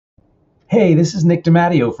Hey, this is Nick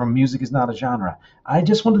DiMatteo from Music is Not a Genre. I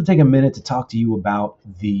just wanted to take a minute to talk to you about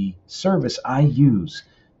the service I use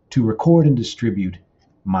to record and distribute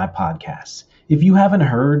my podcasts. If you haven't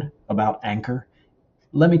heard about Anchor,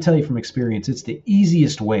 let me tell you from experience, it's the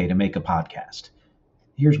easiest way to make a podcast.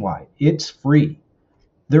 Here's why: it's free.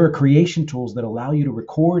 There are creation tools that allow you to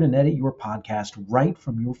record and edit your podcast right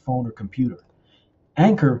from your phone or computer.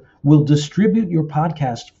 Anchor will distribute your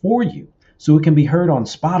podcast for you so it can be heard on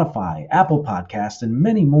Spotify, Apple Podcasts, and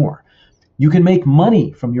many more. You can make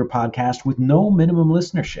money from your podcast with no minimum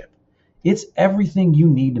listenership. It's everything you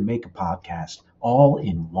need to make a podcast all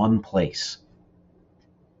in one place.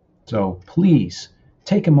 So please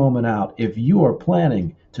take a moment out. If you are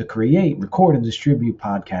planning to create, record, and distribute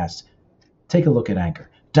podcasts, take a look at Anchor.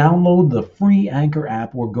 Download the free Anchor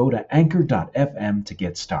app or go to anchor.fm to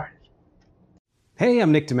get started. Hey,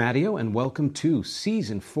 I'm Nick DiMatteo, and welcome to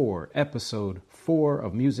Season 4, Episode 4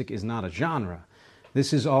 of Music is Not a Genre.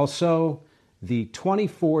 This is also the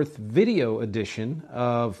 24th video edition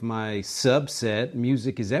of my subset,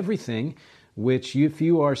 Music is Everything, which if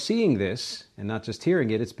you are seeing this, and not just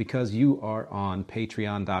hearing it, it's because you are on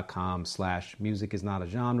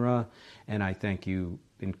patreon.com/musicisnotagenre, and I thank you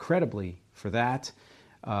incredibly for that.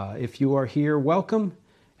 If you are here, welcome.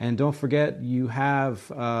 And don't forget, you have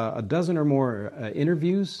a dozen or more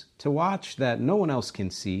interviews to watch that no one else can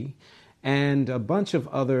see, and a bunch of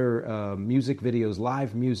other music videos,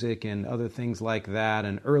 live music, and other things like that,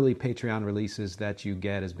 and early Patreon releases that you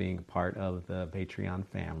get as being a part of the Patreon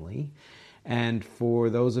family. And for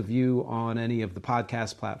those of you on any of the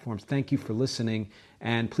podcast platforms, thank you for listening.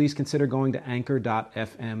 And please consider going to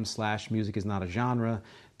anchor.fm/musicisnotagenre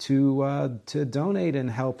to donate and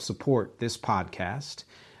help support this podcast.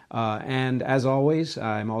 And as always,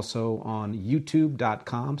 I'm also on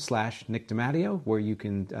youtube.com/Nick DiMatteo, where you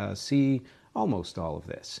can see almost all of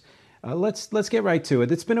this. Let's get right to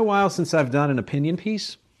it. It's been a while since I've done an opinion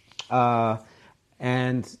piece.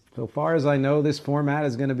 And so far as I know, this format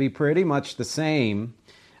is going to be pretty much the same,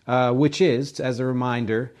 which is, as a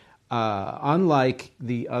reminder, unlike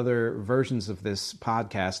the other versions of this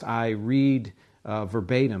podcast, I read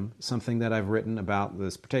verbatim something that I've written about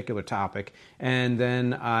this particular topic, and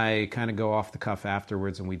then I kind of go off the cuff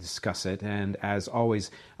afterwards and we discuss it. And as always,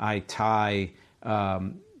 I tie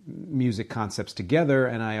music concepts together,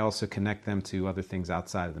 and I also connect them to other things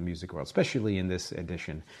outside of the music world, especially in this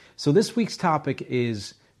edition. So this week's topic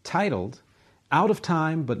is titled Out of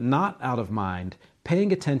Time But Not Out of Mind,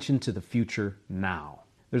 Paying Attention to the Future Now.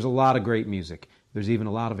 There's a lot of great music. There's even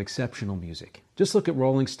a lot of exceptional music. Just look at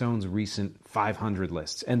Rolling Stone's recent 500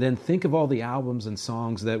 lists, and then think of all the albums and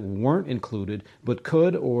songs that weren't included, but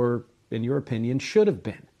could, or in your opinion, should have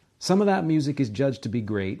been. Some of that music is judged to be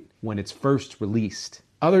great when it's first released.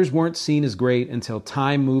 Others weren't seen as great until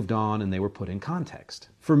time moved on and they were put in context.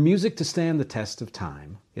 For music to stand the test of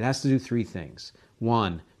time, it has to do three things.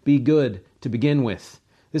 One, be good to begin with.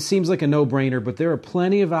 This seems like a no-brainer, but there are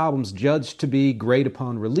plenty of albums judged to be great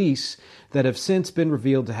upon release that have since been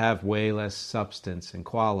revealed to have way less substance and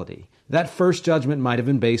quality. That first judgment might have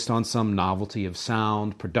been based on some novelty of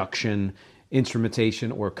sound, production, instrumentation,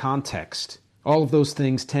 or context. All of those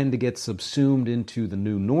things tend to get subsumed into the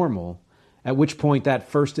new normal, at which point that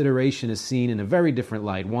first iteration is seen in a very different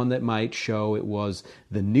light, one that might show it was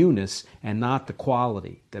the newness and not the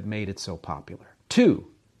quality that made it so popular. Two,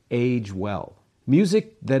 age well.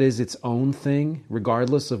 Music that is its own thing,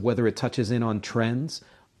 regardless of whether it touches in on trends,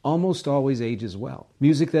 almost always ages well.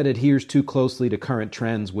 Music that adheres too closely to current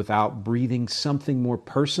trends without breathing something more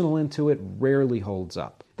personal into it rarely holds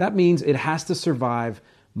up. That means it has to survive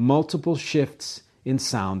multiple shifts in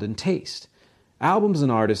sound and taste. Albums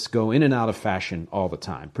and artists go in and out of fashion all the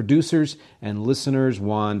time. Producers and listeners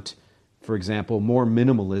want, for example, more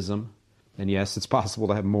minimalism. And yes, it's possible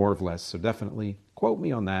to have more of less, so definitely quote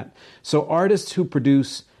me on that. So artists who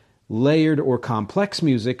produce layered or complex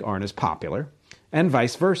music aren't as popular, and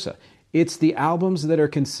vice versa. It's the albums that are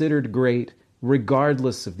considered great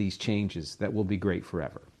regardless of these changes that will be great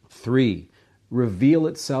forever. Three, reveal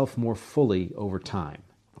itself more fully over time.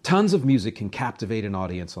 Tons of music can captivate an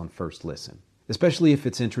audience on first listen, especially if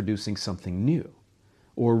it's introducing something new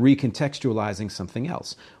or recontextualizing something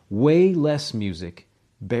else. Way less music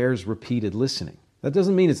bears repeated listening. That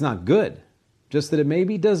doesn't mean it's not good, just that it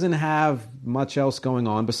maybe doesn't have much else going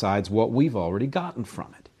on besides what we've already gotten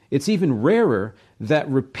from it. It's even rarer that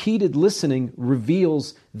repeated listening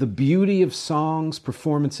reveals the beauty of songs,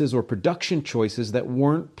 performances, or production choices that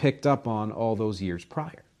weren't picked up on all those years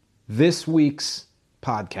prior. This week's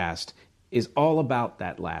podcast is all about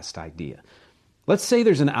that last idea. Let's say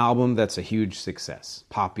there's an album that's a huge success,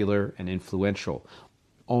 popular and influential,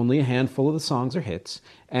 Only a handful of the songs are hits,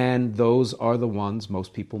 and those are the ones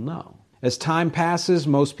most people know. As time passes,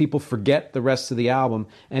 most people forget the rest of the album,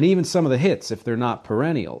 and even some of the hits if they're not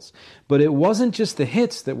perennials. But it wasn't just the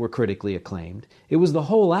hits that were critically acclaimed, it was the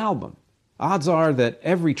whole album. Odds are that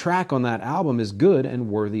every track on that album is good and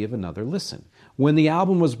worthy of another listen. When the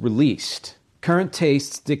album was released, current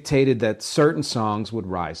tastes dictated that certain songs would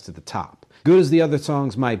rise to the top. Good as the other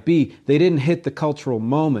songs might be, they didn't hit the cultural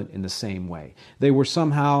moment in the same way. They were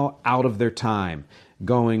somehow out of their time,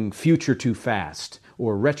 going future too fast,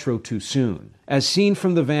 or retro too soon. As seen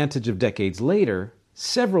from the vantage of decades later,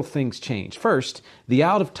 several things change. First, the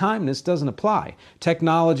out-of-timeness doesn't apply.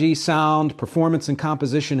 Technology, sound, performance, and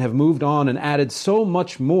composition have moved on and added so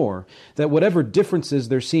much more that whatever differences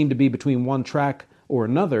there seem to be between one track or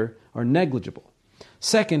another are negligible.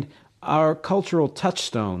 Second, our cultural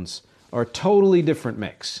touchstones are a totally different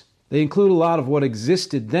mix. They include a lot of what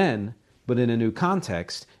existed then, but in a new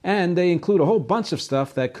context, and they include a whole bunch of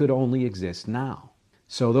stuff that could only exist now.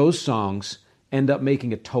 So those songs end up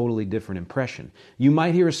making a totally different impression. You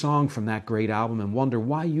might hear a song from that great album and wonder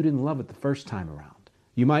why you didn't love it the first time around.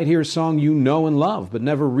 You might hear a song you know and love, but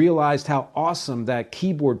never realized how awesome that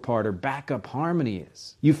keyboard part or backup harmony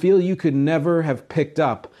is. You feel you could never have picked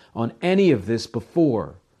up on any of this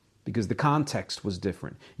before because the context was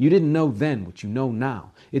different. You didn't know then what you know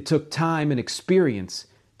now. It took time and experience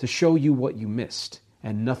to show you what you missed,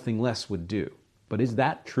 and nothing less would do. But is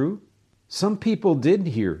that true? Some people did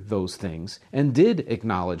hear those things and did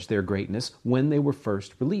acknowledge their greatness when they were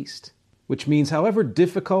first released, which means however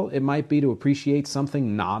difficult it might be to appreciate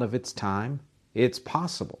something not of its time, it's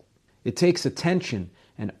possible. It takes attention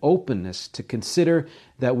and openness to consider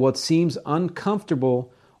that what seems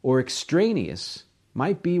uncomfortable or extraneous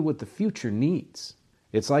might be what the future needs.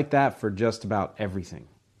 It's like that for just about everything.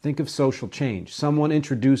 Think of social change. Someone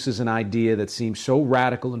introduces an idea that seems so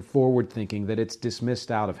radical and forward-thinking that it's dismissed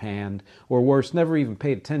out of hand, or worse, never even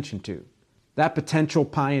paid attention to. That potential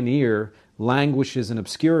pioneer languishes in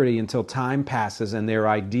obscurity until time passes and their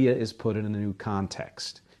idea is put in a new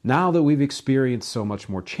context. Now that we've experienced so much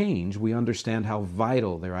more change, we understand how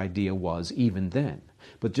vital their idea was even then.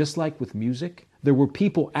 But just like with music, there were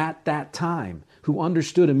people at that time who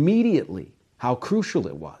understood immediately how crucial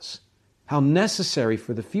it was, how necessary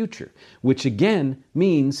for the future, which again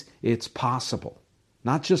means it's possible.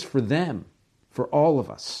 Not just for them, for all of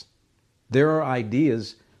us. There are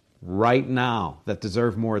ideas right now that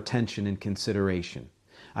deserve more attention and consideration.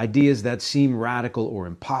 Ideas that seem radical or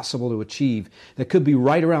impossible to achieve that could be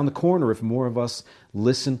right around the corner if more of us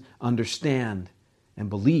listen, understand, and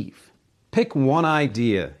believe. Pick one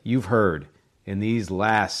idea you've heard in these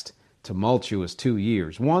last tumultuous 2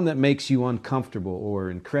 years, one that makes you uncomfortable or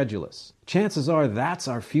incredulous. Chances are that's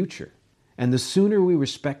our future. And the sooner we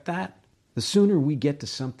respect that, the sooner we get to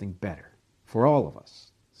something better for all of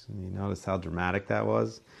us. So you notice how dramatic that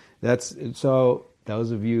was? So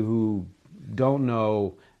those of you who don't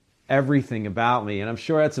know everything about me, and I'm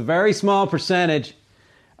sure that's a very small percentage,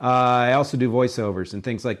 I also do voiceovers and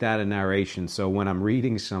things like that in narration. So when I'm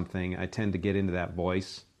reading something, I tend to get into that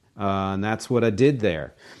voice. And that's what I did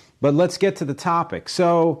there. But let's get to the topic.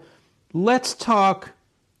 So let's talk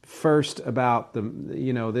first about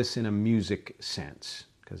this in a music sense,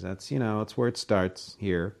 because that's where it starts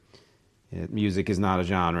here. Music is not a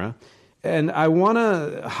genre. And I want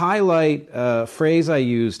to highlight a phrase I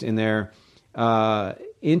used in there,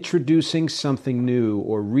 introducing something new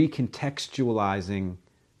or recontextualizing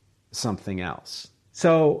something else.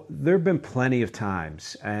 So there have been plenty of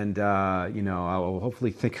times, and I'll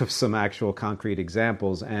hopefully think of some actual concrete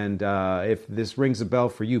examples. And if this rings a bell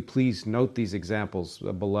for you, please note these examples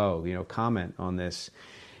below. Comment on this,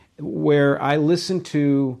 where I listen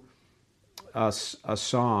to a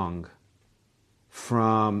song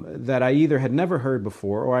from that I either had never heard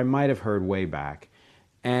before or I might have heard way back,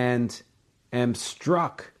 and am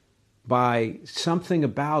struck by something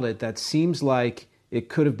about it that seems like it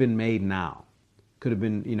could have been made now. It could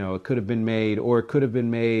have been made, or it could have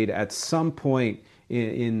been made at some point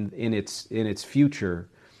in its future.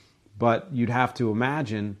 But you'd have to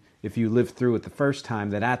imagine, if you lived through it the first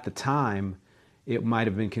time, that at the time it might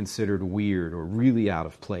have been considered weird or really out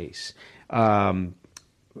of place.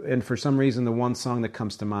 And for some reason, the one song that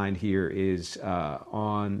comes to mind here is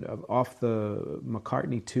off the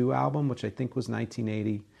McCartney 2 album, which I think was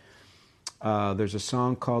 1980. There's a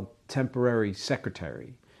song called "Temporary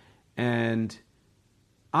Secretary," and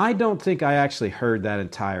I don't think I actually heard that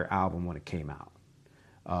entire album when it came out.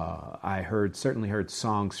 I certainly heard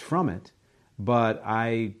songs from it, but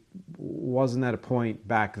I wasn't at a point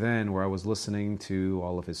back then where I was listening to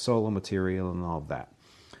all of his solo material and all of that.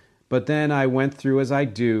 But then I went through, as I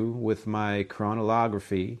do with my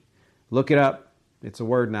chronography, look it up, it's a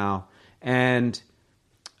word now, and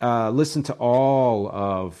listen to all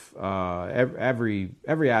of every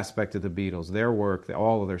aspect of the Beatles, their work,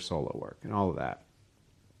 all of their solo work, and all of that.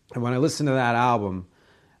 And when I listened to that album,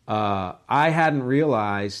 I hadn't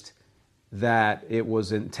realized that it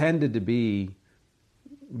was intended to be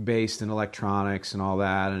based in electronics and all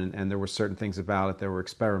that, and there were certain things about it that were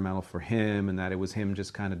experimental for him, and that it was him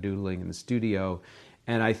just kind of doodling in the studio.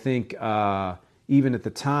 And I think even at the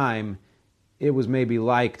time, it was maybe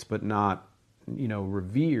liked but not,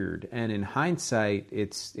 revered. And in hindsight,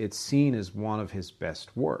 it's seen as one of his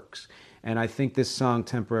best works. And I think this song,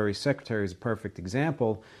 Temporary Secretary, is a perfect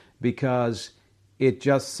example because it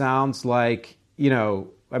just sounds like,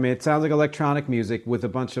 it sounds like electronic music with a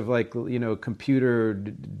bunch of computer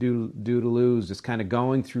doodaloos just kind of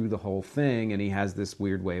going through the whole thing. And he has this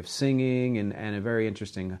weird way of singing and a very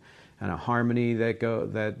interesting kind of harmony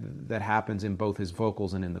that happens in both his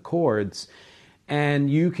vocals and in the chords. And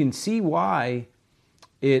you can see why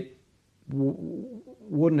it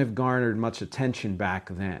wouldn't have garnered much attention back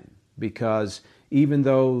then, because even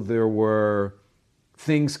though there were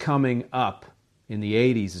things coming up in the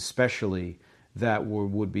 80s especially that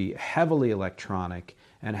would be heavily electronic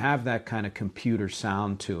and have that kind of computer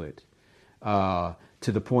sound to it,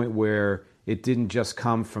 to the point where it didn't just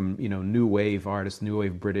come from new wave artists, new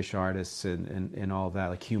wave British artists, and all that,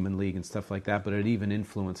 like Human League and stuff like that, but it even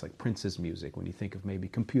influenced like Prince's music when you think of maybe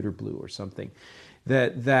Computer Blue or something.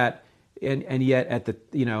 And yet at the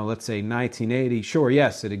let's say 1980, sure,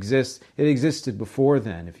 yes, it exists. It existed before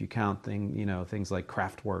then if you count things like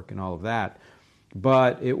Kraftwerk and all of that.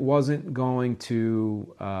 But it wasn't going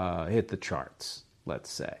to hit the charts,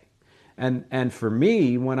 let's say. And for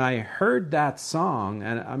me, when I heard that song,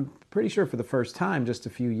 and I'm pretty sure for the first time just a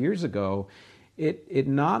few years ago, it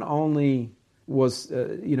not only was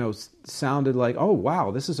sounded like, oh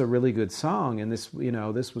wow, this is a really good song, and this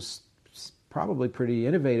was probably pretty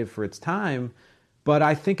innovative for its time, but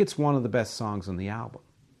I think it's one of the best songs on the album.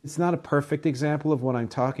 It's not a perfect example of what I'm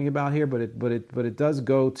talking about here, but it does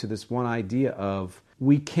go to this one idea of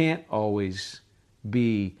we can't always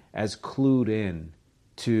be as clued in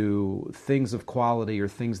to things of quality or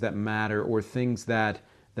things that matter or things that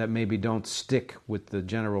maybe don't stick with the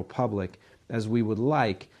general public as we would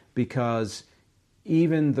like, because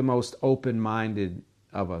even the most open-minded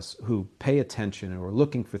of us who pay attention or are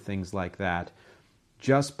looking for things like that,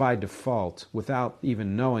 just by default, without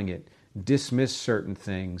even knowing it, dismiss certain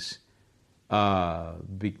things for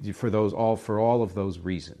all of those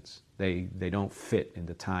reasons. They don't fit in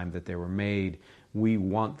the time that they were made. We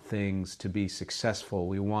want things to be successful.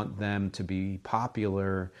 We want them to be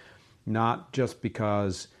popular, not just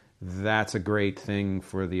because that's a great thing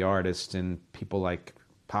for the artist and people like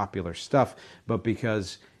popular stuff, but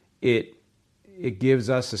because it gives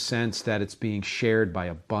us a sense that it's being shared by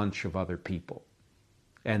a bunch of other people.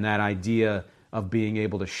 And that idea of being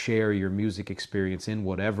able to share your music experience in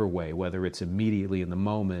whatever way, whether it's immediately in the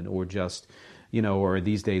moment or just, or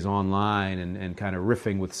these days online and kind of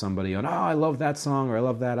riffing with somebody on, oh, I love that song or I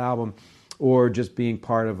love that album, or just being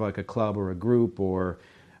part of like a club or a group or,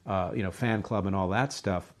 fan club and all that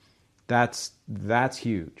stuff. That's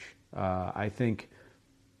huge. I think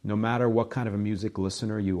no matter what kind of a music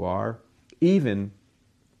listener you are, even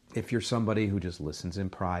if you're somebody who just listens in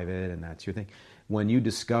private and that's your thing, when you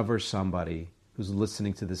discover somebody who's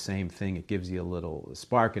listening to the same thing, it gives you a little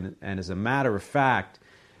spark. And as a matter of fact,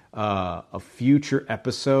 a future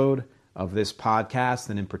episode of this podcast,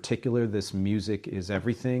 and in particular this Music is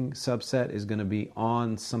Everything subset, is going to be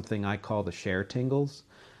on something I call the share tingles,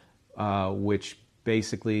 which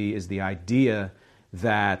basically is the idea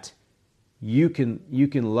that you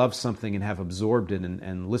can love something and have absorbed it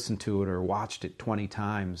and listened to it or watched it 20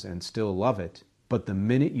 times and still love it. But the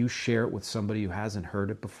minute you share it with somebody who hasn't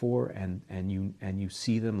heard it before and you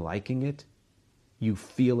see them liking it, you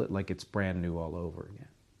feel it like it's brand new all over again.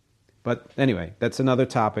 But anyway, that's another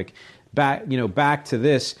topic. Back to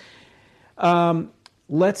this.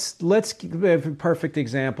 Let's give a perfect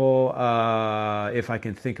example. If I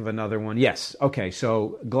can think of another one. Yes. Okay.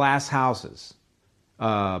 So Glass Houses,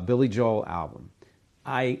 Billy Joel album.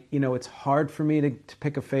 It's hard for me to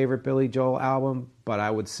pick a favorite Billy Joel album, but I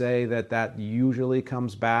would say that usually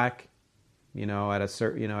comes back, at a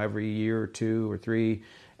certain, every year or 2 or 3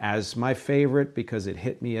 as my favorite, because it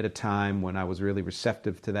hit me at a time when I was really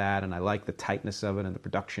receptive to that, and I like the tightness of it and the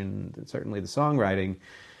production and certainly the songwriting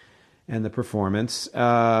and the performance.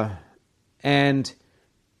 And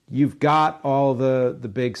you've got all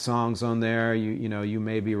the big songs on there. You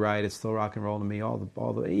may be right. It's still rock and roll to me.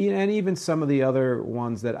 And even some of the other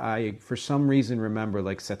ones that I, for some reason, remember,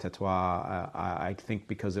 like C'est à toi. I think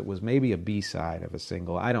because it was maybe a B-side of a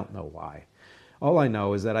single. I don't know why. All I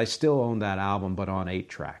know is that I still own that album, but on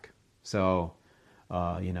 8-track. So,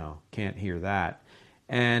 can't hear that.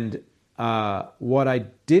 And what I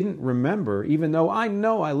didn't remember, even though I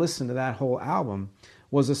know I listened to that whole album,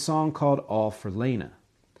 was a song called All for Lena.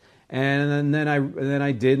 And then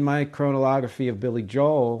I did my chronology of Billy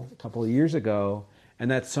Joel a couple of years ago, and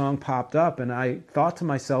that song popped up, and I thought to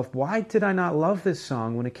myself, why did I not love this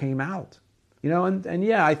song when it came out? And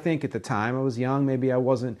yeah, I think at the time I was young, maybe I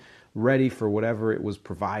wasn't ready for whatever it was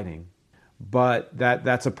providing. But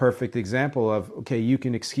that's a perfect example of, okay, you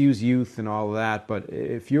can excuse youth and all of that, but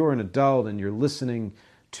if you're an adult and you're listening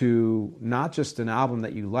to not just an album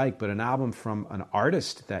that you like, but an album from an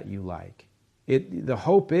artist that you like, the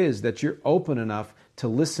hope is that you're open enough to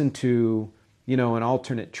listen to, an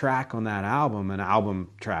alternate track on that album, an album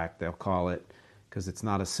track, they'll call it, because it's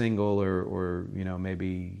not a single or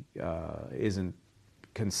maybe isn't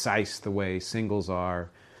concise the way singles are,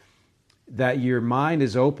 that your mind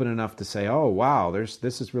is open enough to say, oh, wow,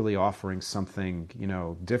 this is really offering something,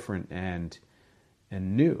 different and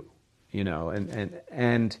new,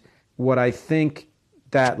 and what I think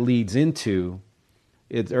that leads into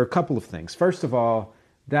there are a couple of things. First of all,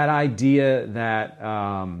 that idea that,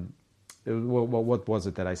 what was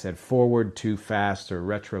it that I said, forward too fast or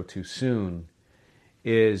retro too soon,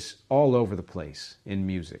 is all over the place in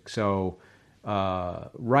music. So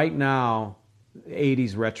right now,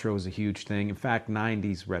 80s retro is a huge thing. In fact,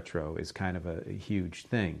 90s retro is kind of a huge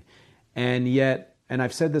thing. And yet, and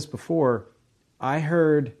I've said this before, I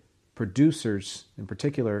heard producers in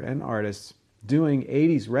particular and artists doing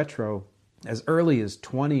 80s retro as early as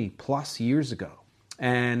 20 plus years ago.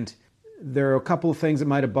 And there are a couple of things that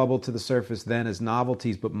might have bubbled to the surface then as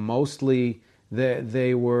novelties, but mostly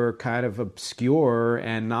they were kind of obscure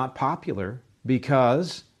and not popular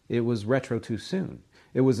because it was retro too soon.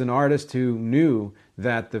 It was an artist who knew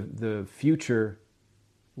that the future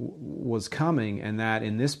was coming, and that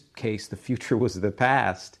in this case the future was the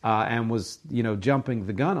past, and was jumping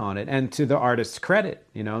the gun on it. And to the artist's credit,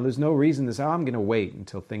 there's no reason to say, I'm going to wait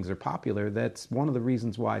until things are popular. That's one of the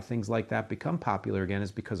reasons why things like that become popular again,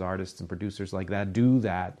 is because artists and producers like that do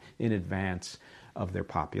that in advance of their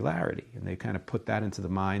popularity, and they kind of put that into the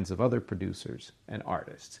minds of other producers and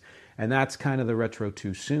artists. And that's kind of the retro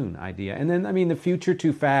too soon idea. And then, the future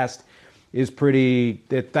too fast is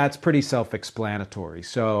that's pretty self-explanatory.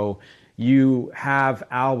 So you have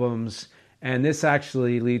albums, and this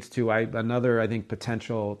actually leads to another, I think,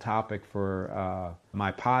 potential topic for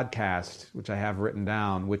my podcast, which I have written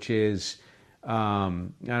down, which is, I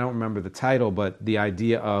don't remember the title, but the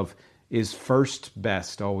idea of, is first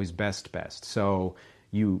best always best? So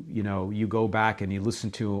you go back and you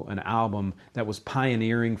listen to an album that was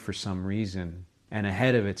pioneering for some reason and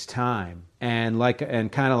ahead of its time, and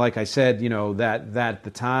kind of like I said, that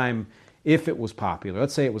the time, if it was popular,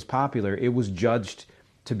 let's say it was popular, it was judged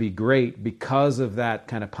to be great because of that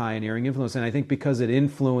kind of pioneering influence. And I think because it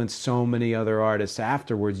influenced so many other artists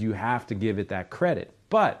afterwards, you have to give it that credit.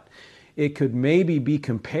 But it could maybe be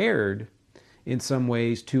compared in some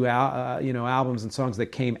ways to albums and songs that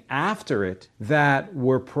came after it that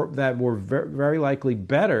were very likely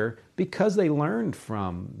better because they learned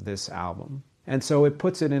from this album, and so it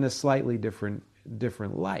puts it in a slightly different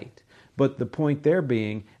light. But the point there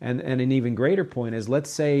being, and an even greater point, is,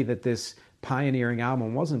 let's say that this pioneering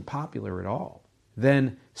album wasn't popular at all.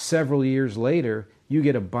 Then several years later, you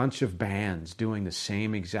get a bunch of bands doing the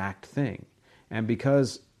same exact thing, and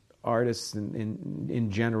because artists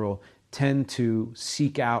in general tend to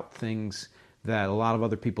seek out things that a lot of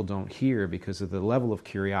other people don't hear because of the level of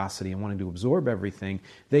curiosity and wanting to absorb everything,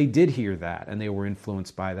 they did hear that and they were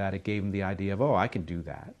influenced by that. It gave them the idea of, oh, I can do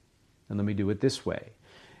that, and let me do it this way.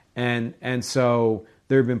 And so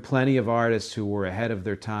there have been plenty of artists who were ahead of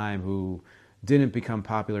their time who didn't become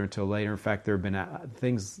popular until later. In fact, there have been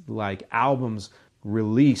things like albums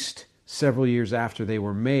released several years after they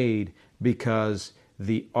were made because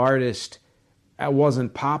the artist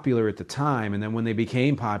wasn't popular at the time, and then when they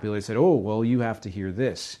became popular, they said, oh, well, you have to hear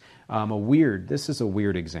this. This is a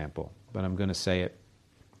weird example, but I'm going to say it.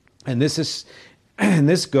 And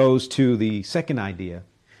this goes to the second idea,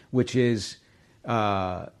 which is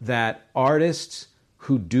that artists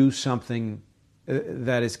who do something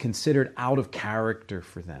that is considered out of character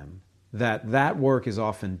for them, that work is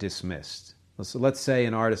often dismissed. So let's say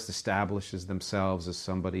an artist establishes themselves as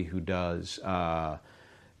somebody who does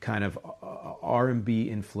kind of R&B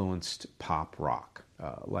influenced pop rock.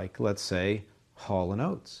 like let's say Hall and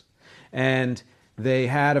Oates. And they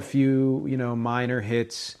had a few, minor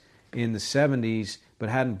hits in the 70s, but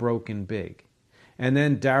hadn't broken big. And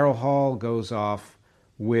then Daryl Hall goes off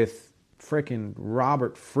with frickin'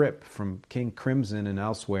 Robert Fripp from King Crimson and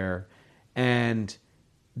elsewhere and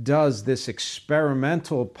does this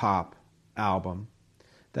experimental pop album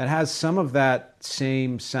that has some of that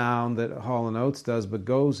same sound that Hall & Oates does, but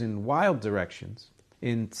goes in wild directions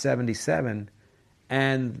in 77.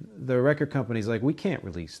 And the record company's like, we can't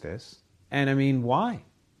release this. And I mean, why?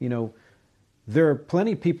 There are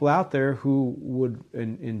plenty of people out there who would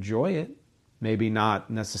enjoy it. Maybe not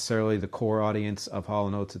necessarily the core audience of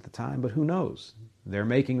Hall & Oates at the time, but who knows? They're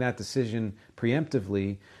making that decision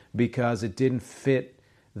preemptively because it didn't fit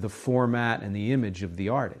the format and the image of the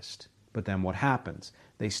artist. But then what happens?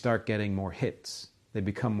 They start getting more hits. They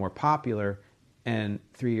become more popular, and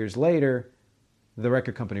 3 years later, the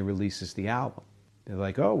record company releases the album. They're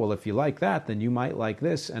like, oh, well, if you like that, then you might like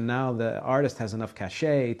this. And now the artist has enough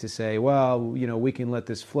cachet to say, well, we can let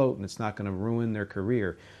this float and it's not going to ruin their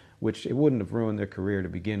career, which it wouldn't have ruined their career to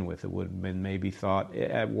begin with. It would have been maybe thought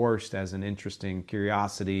at worst as an interesting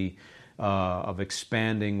curiosity of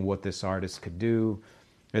expanding what this artist could do,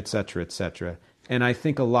 et cetera, et cetera. And I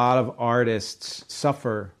think a lot of artists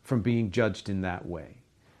suffer from being judged in that way.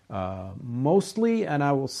 Mostly, and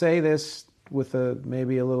I will say this with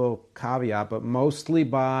maybe a little caveat, but mostly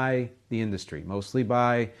by the industry, mostly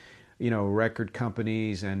by record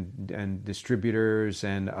companies and distributors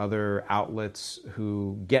and other outlets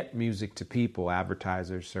who get music to people,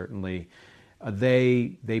 advertisers certainly.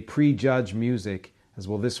 They prejudge music as,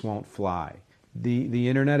 well, this won't fly. The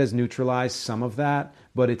internet has neutralized some of that,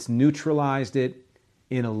 but it's neutralized it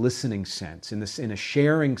in a listening sense, in a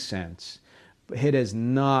sharing sense. It has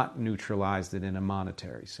not neutralized it in a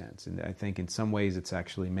monetary sense. And I think in some ways it's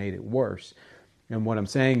actually made it worse. And what I'm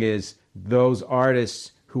saying is those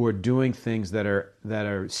artists who are doing things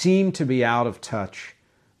that seem to be out of touch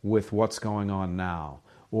with what's going on now,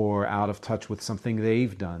 or out of touch with something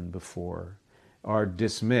they've done before, are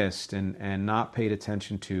dismissed and not paid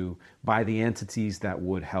attention to by the entities that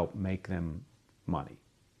would help make them money,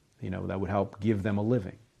 that would help give them a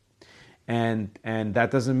living. And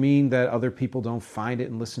that doesn't mean that other people don't find it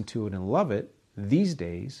and listen to it and love it these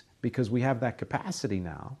days, because we have that capacity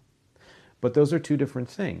now. But those are two different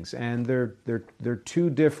things, and they're two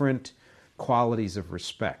different qualities of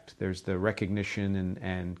respect. There's the recognition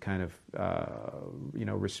and kind of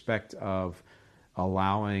respect of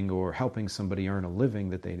allowing or helping somebody earn a living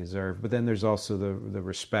that they deserve. But then there's also the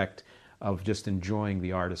respect of just enjoying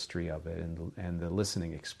the artistry of it and the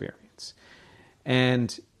listening experience.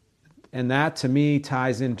 And that to me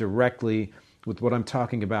ties in directly with what I'm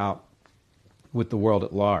talking about with the world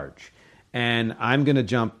at large. And I'm going to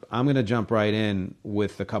jump right in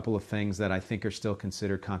with a couple of things that I think are still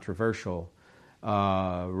considered controversial,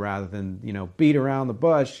 rather than beat around the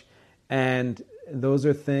bush. And those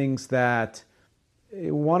are things that,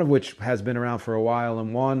 one of which has been around for a while,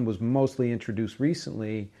 and one was mostly introduced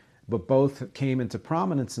recently, but both came into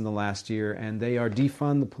prominence in the last year, and they are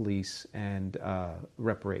defund the police and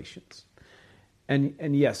reparations.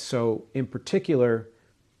 And yes, so in particular,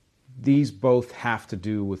 these both have to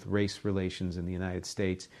do with race relations in the United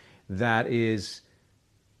States. That's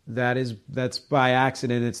by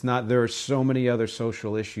accident. It's not. There are so many other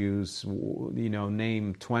social issues,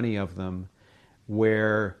 name 20 of them,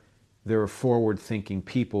 where there are forward-thinking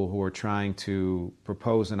people who are trying to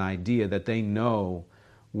propose an idea that they know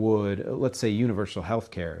would, let's say universal health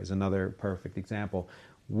care is another perfect example,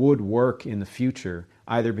 would work in the future,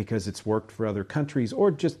 either because it's worked for other countries or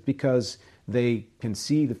just because they can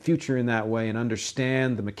see the future in that way and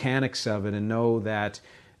understand the mechanics of it and know that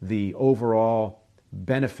the overall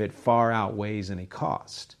benefit far outweighs any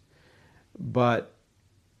cost. But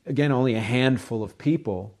again, only a handful of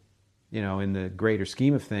people, in the greater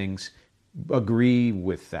scheme of things, agree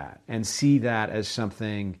with that and see that as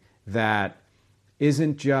something that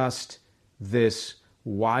isn't just this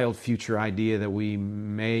wild future idea that we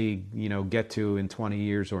may, get to in 20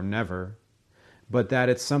 years or never, but that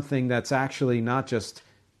it's something that's actually not just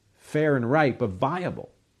fair and right, but viable.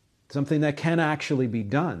 Something that can actually be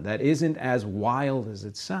done, that isn't as wild as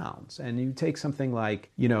it sounds. And you take something like,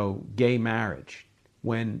 gay marriage.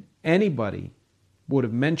 When anybody would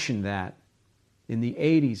have mentioned that in the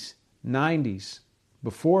 80s, 90s,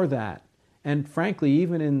 before that, and frankly,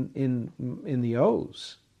 even in the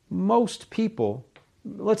O's, most people,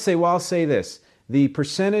 I'll say this, the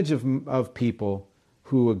percentage of people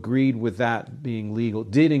who agreed with that being legal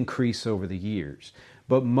did increase over the years.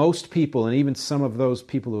 But most people, and even some of those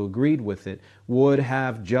people who agreed with it, would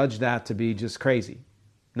have judged that to be just crazy.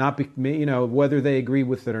 not whether they agree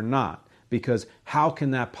with it or not. Because how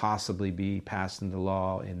can that possibly be passed into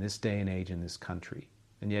law in this day and age in this country?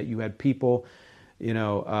 And yet you had people,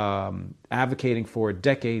 advocating for it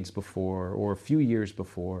decades before or a few years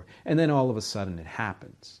before, and then all of a sudden it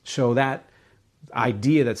happens. So that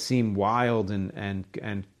idea that seemed wild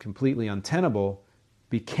and completely untenable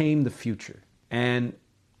became the future. And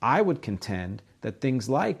I would contend that things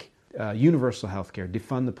like universal health care,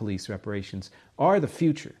 defund the police, reparations are the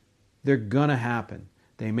future. They're going to happen.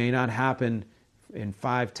 They may not happen in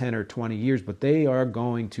 5, 10, or 20 years, but they are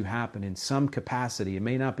going to happen in some capacity. It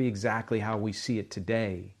may not be exactly how we see it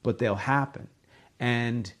today, but they'll happen.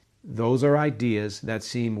 And those are ideas that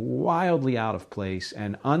seem wildly out of place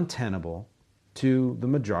and untenable to the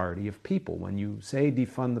majority of people. When you say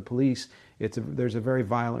defund the police, there's a very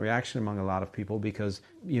violent reaction among a lot of people because,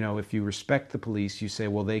 if you respect the police, you say,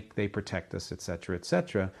 well, they protect us, et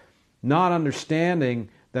cetera, not understanding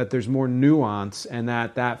that there's more nuance and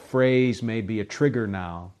that phrase may be a trigger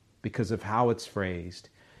now because of how it's phrased.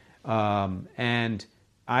 And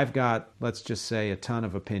I've got, let's just say, a ton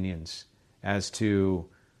of opinions as to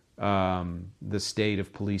the state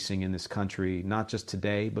of policing in this country, not just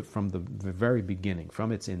today, but from the very beginning,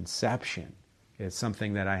 from its inception. It's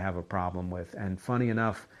something that I have a problem with. And funny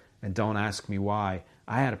enough, and don't ask me why,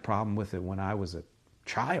 I had a problem with it when I was a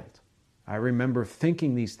child. I remember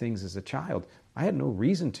thinking these things as a child. I had no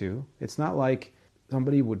reason to. It's not like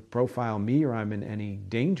somebody would profile me or I'm in any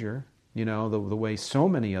danger, the way so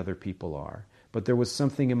many other people are. But there was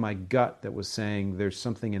something in my gut that was saying there's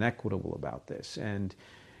something inequitable about this. And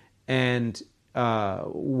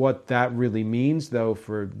what that really means, though,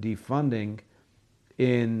 for defunding,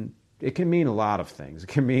 it can mean a lot of things. It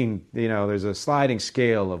can mean, there's a sliding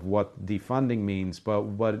scale of what defunding means, but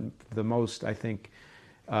what the most, I think,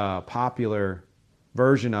 popular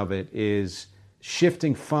version of it is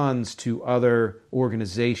shifting funds to other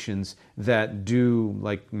organizations that do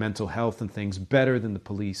like mental health and things better than the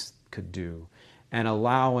police could do, and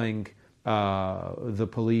allowing the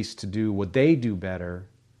police to do what they do better,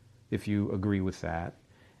 if you agree with that,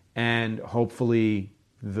 and hopefully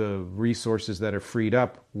the resources that are freed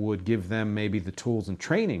up would give them maybe the tools and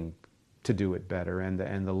training to do it better, and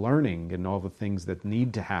the learning and all the things that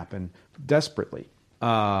need to happen desperately.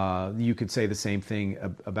 You could say the same thing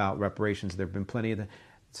about reparations. There have been plenty of them.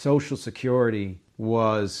 Social Security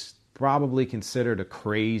was probably considered a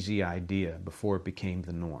crazy idea before it became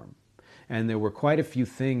the norm. And there were quite a few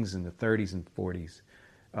things in the 30s and 40s,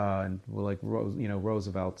 and like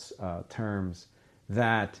Roosevelt's terms,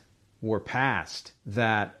 that were passed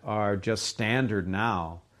that are just standard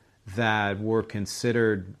now that were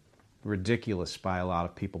considered ridiculous by a lot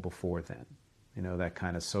of people before then. That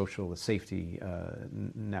kind of social safety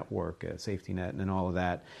network, safety net, and all of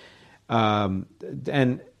that.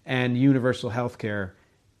 And universal health care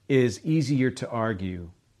is easier to argue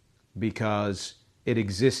because it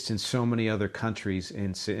exists in so many other countries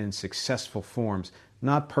in successful forms.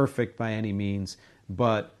 Not perfect by any means,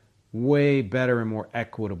 but way better and more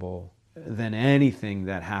equitable than anything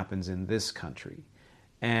that happens in this country.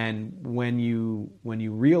 And when you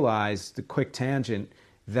realize, the quick tangent,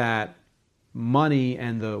 that money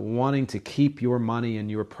and the wanting to keep your money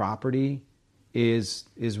and your property is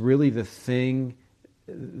really the thing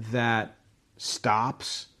that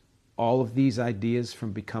stops all of these ideas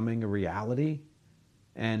from becoming a reality.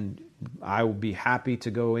 And I will be happy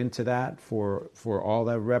to go into that for all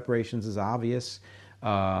that. Reparations is obvious,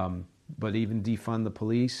 but even defund the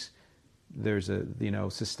police. There's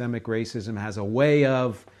systemic racism has a way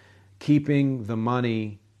of keeping the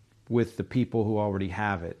money with the people who already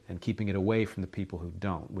have it and keeping it away from the people who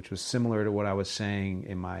don't, which was similar to what I was saying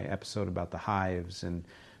in my episode about the hives and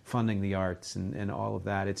funding the arts and all of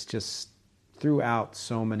that. It's just throughout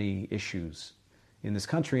so many issues in this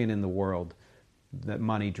country and in the world that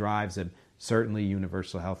money drives it. Certainly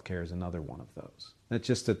universal health care is another one of those. That's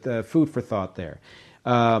just a food for thought there.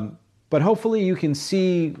 But hopefully you can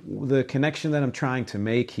see the connection that I'm trying to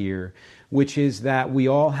make here, which is that we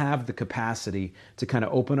all have the capacity to kind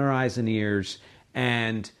of open our eyes and ears,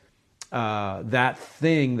 and that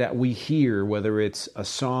thing that we hear, whether it's a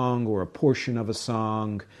song or a portion of a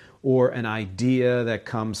song or an idea that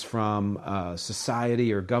comes from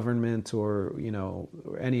society or government or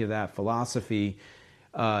any of that philosophy,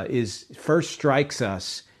 is first strikes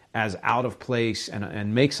us as out of place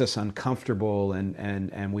and makes us uncomfortable,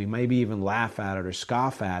 and we maybe even laugh at it or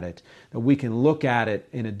scoff at it, that we can look at it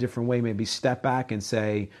in a different way, maybe step back and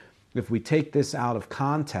say, if we take this out of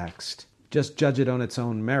context, just judge it on its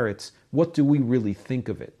own merits, what do we really think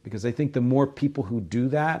of it? Because I think the more people who do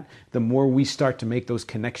that, the more we start to make those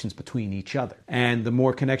connections between each other. And the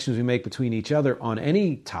more connections we make between each other on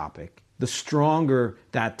any topic, the stronger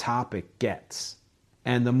that topic gets.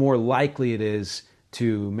 And the more likely it is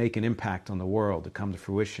to make an impact on the world, to come to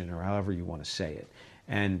fruition, or however you want to say it.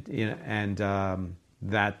 And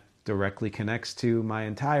that directly connects to my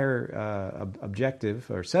entire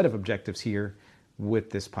objective or set of objectives here with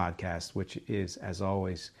this podcast, which is, as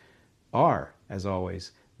always,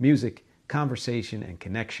 music, conversation, and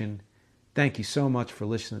connection. Thank you so much for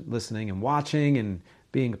listening and watching and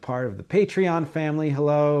being a part of the Patreon family.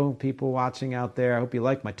 Hello, people watching out there. I hope you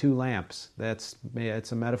like my 2 lamps. It's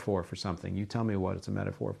a metaphor for something. You tell me what it's a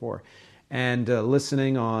metaphor for. And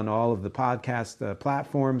listening on all of the podcast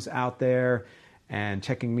platforms out there, and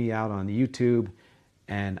checking me out on YouTube.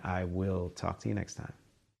 And I will talk to you next time.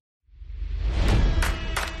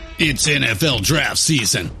 It's NFL draft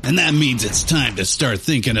season, and that means it's time to start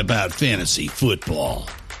thinking about fantasy football.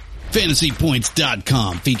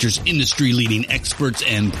 FantasyPoints.com features industry-leading experts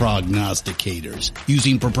and prognosticators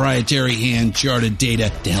using proprietary hand-charted data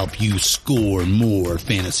to help you score more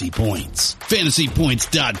fantasy points.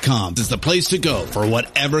 FantasyPoints.com is the place to go for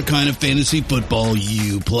whatever kind of fantasy football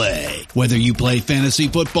you play. Whether you play fantasy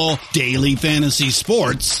football, daily fantasy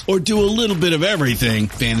sports, or do a little bit of everything,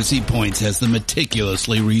 Fantasy Points has the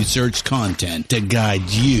meticulously researched content to guide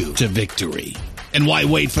you to victory. And why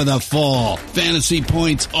wait for the fall? Fantasy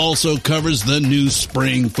Points also covers the new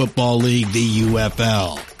spring football league, the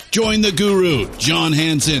UFL. Join the guru, John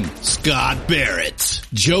Hansen, Scott Barrett,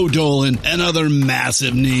 Joe Dolan, and other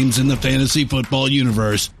massive names in the fantasy football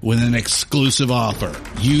universe with an exclusive offer.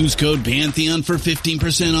 Use code Pantheon for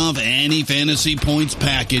 15% off any Fantasy Points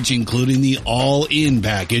package, including the all-in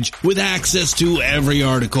package, with access to every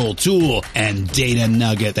article, tool, and data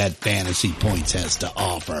nugget that Fantasy Points has to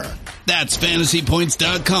offer. That's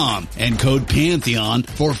FantasyPoints.com and code Pantheon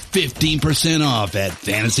for 15% off at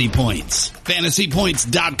Fantasy Points.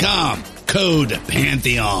 FantasyPoints.com. Code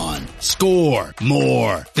Pantheon. Score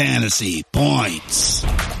more fantasy points.